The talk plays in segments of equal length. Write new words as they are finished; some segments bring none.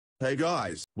Hey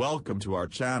guys, welcome to our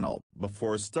channel.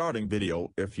 Before starting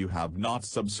video, if you have not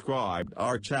subscribed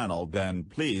our channel, then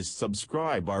please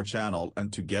subscribe our channel,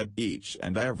 and to get each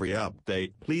and every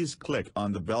update please click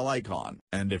on the bell icon.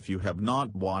 And if you have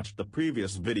not watched the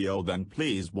previous video, then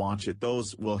please watch it.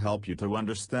 Those will help you to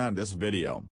understand this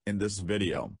video. In this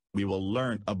video, we will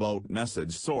learn about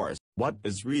message source. What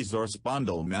is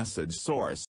ResourceBundle message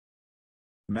source?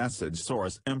 Message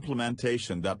source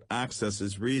implementation that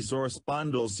accesses resource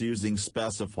bundles using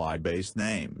specified base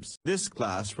names. This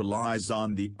class relies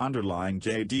on the underlying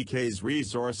JDK's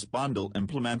resource bundle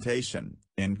implementation,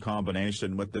 in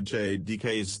combination with the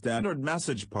JDK's standard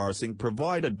message parsing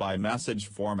provided by message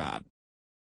format.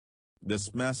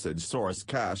 This message source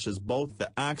caches both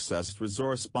the accessed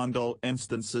resource bundle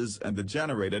instances and the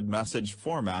generated message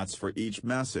formats for each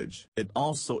message. It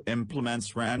also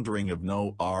implements rendering of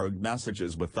no-arg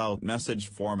messages without message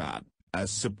format, as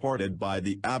supported by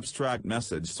the abstract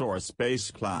message source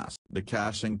base class. The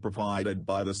caching provided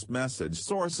by this message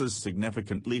source is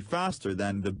significantly faster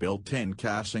than the built-in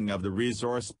caching of the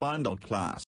resource bundle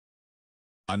class.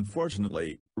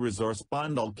 Unfortunately,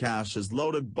 ResourceBundle caches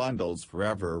loaded bundles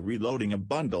forever. Reloading a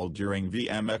bundle during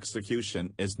VM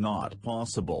execution is not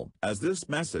possible. As this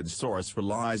message source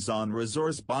relies on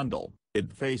ResourceBundle,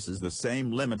 it faces the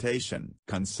same limitation.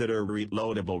 Consider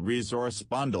Reloadable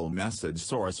ResourceBundle message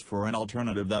source for an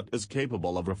alternative that is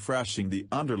capable of refreshing the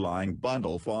underlying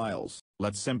bundle files.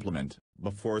 Let's implement.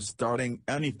 Before starting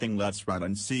anything, let's run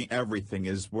and see everything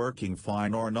is working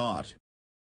fine or not.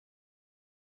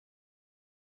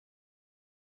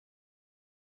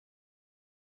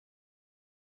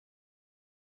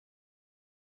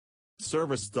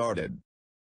 Service started.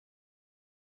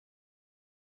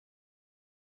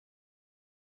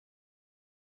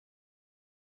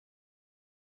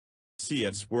 See,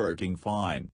 it's working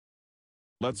fine.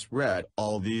 Let's read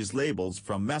all these labels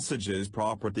from messages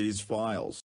properties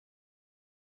files.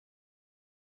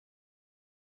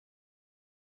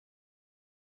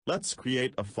 Let's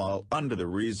create a file under the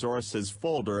resources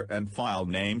folder, and file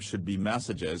name should be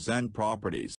messages and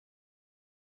properties.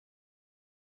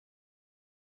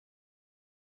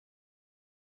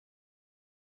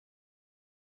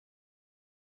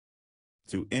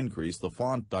 To increase the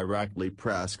font, directly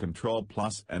press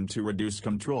Ctrl+, and to reduce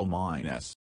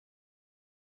Ctrl-.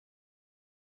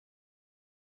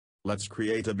 Let's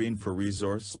create a bean for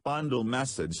ResourceBundle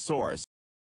message source.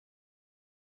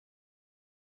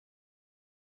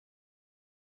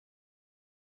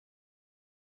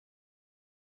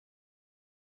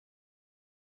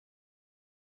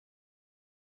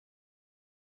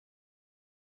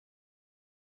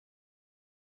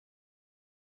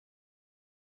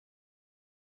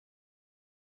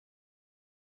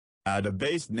 Add a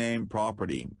base name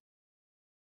property.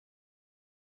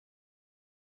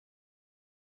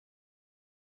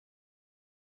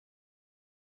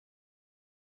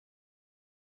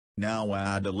 Now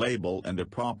add a label and a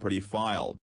property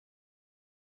file.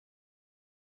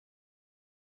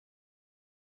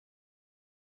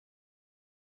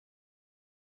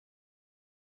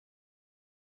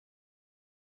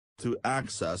 To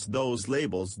access those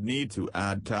labels, need to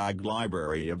add tag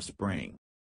library of Spring.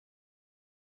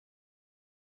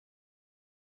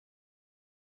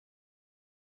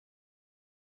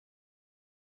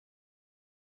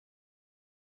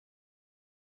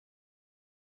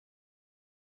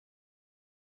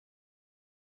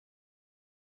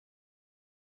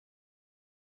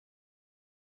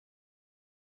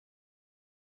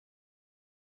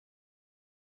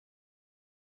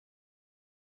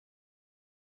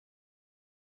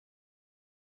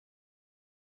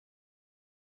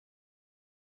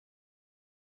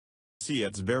 See,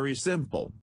 it's very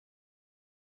simple.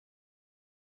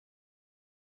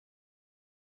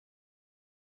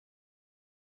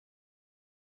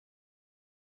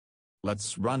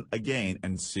 Let's run again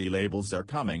and see labels are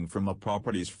coming from a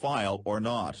properties file or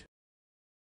not.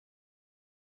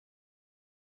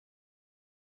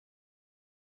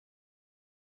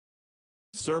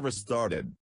 Service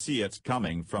started. See, it's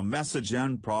coming from message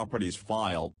and properties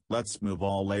file. Let's move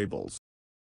all labels.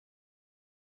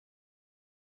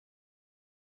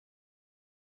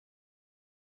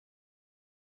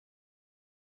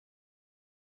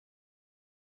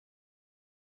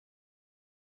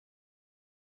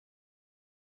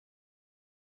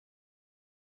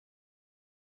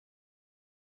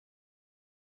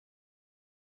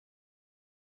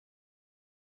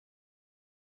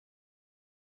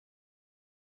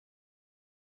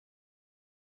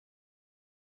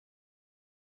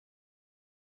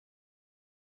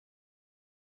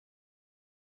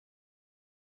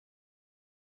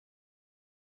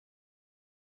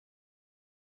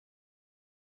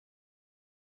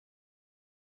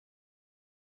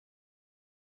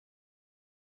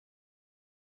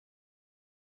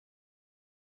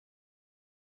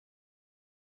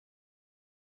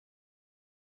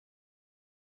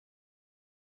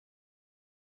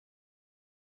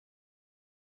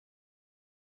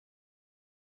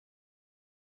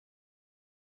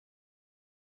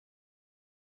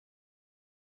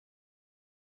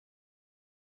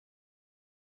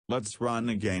 Let's run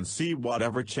again, see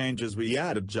whatever changes we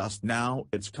added just now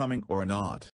it's coming or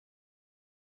not.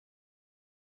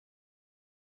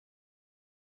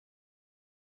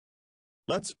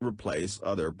 Let's replace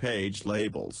other page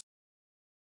labels.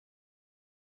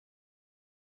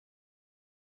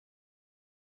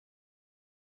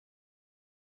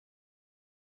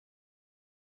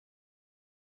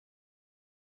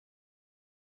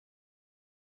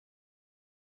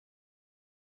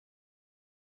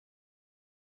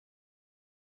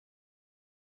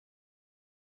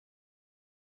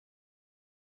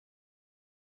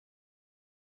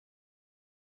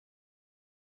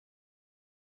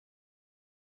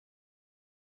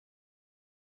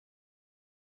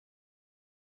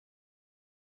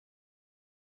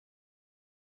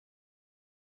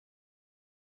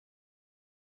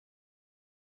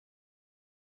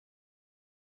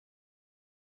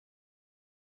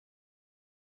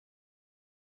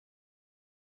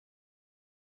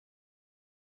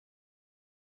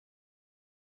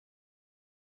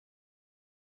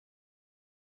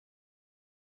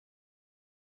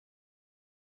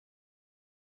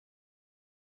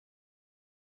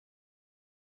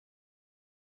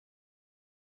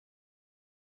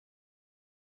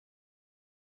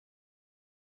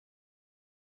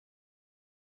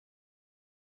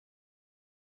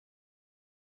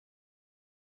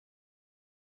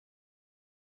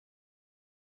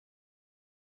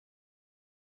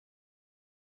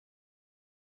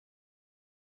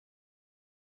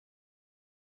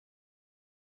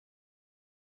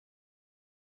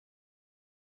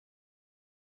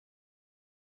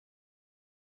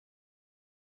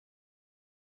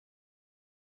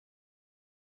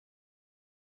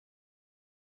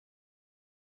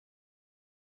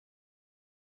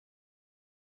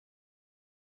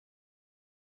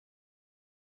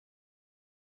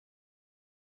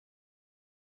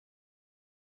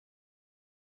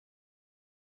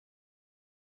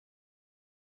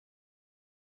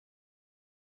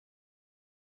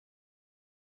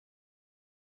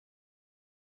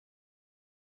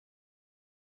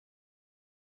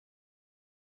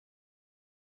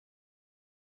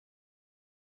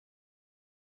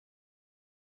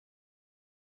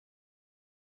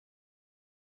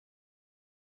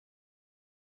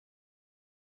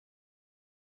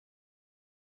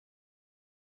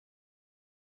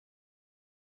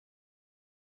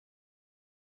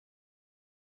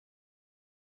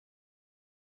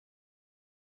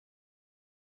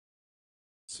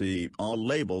 See all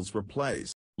labels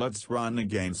replaced. Let's run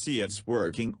again, see it's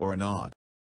working or not.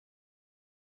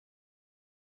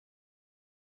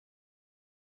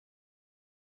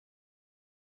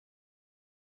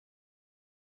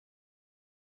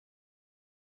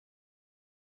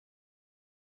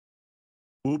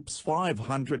 Oops,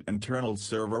 500 internal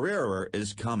server error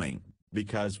is coming,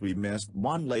 because we missed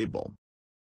one label.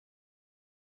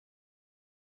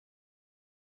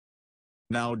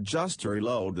 Now just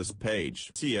reload this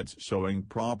page, see it showing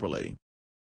properly.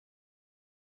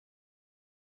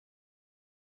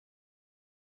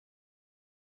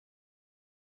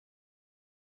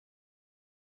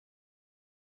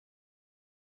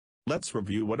 Let's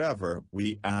review whatever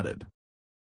we added.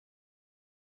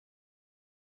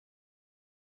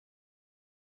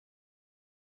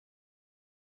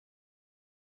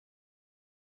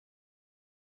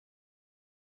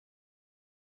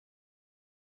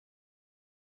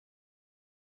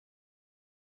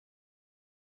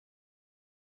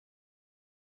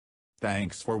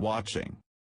 Thanks for watching.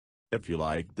 If you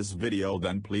liked this video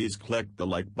then please click the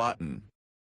like button.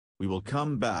 We will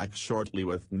come back shortly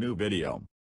with new video.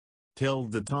 Till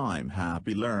the time,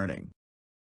 happy learning.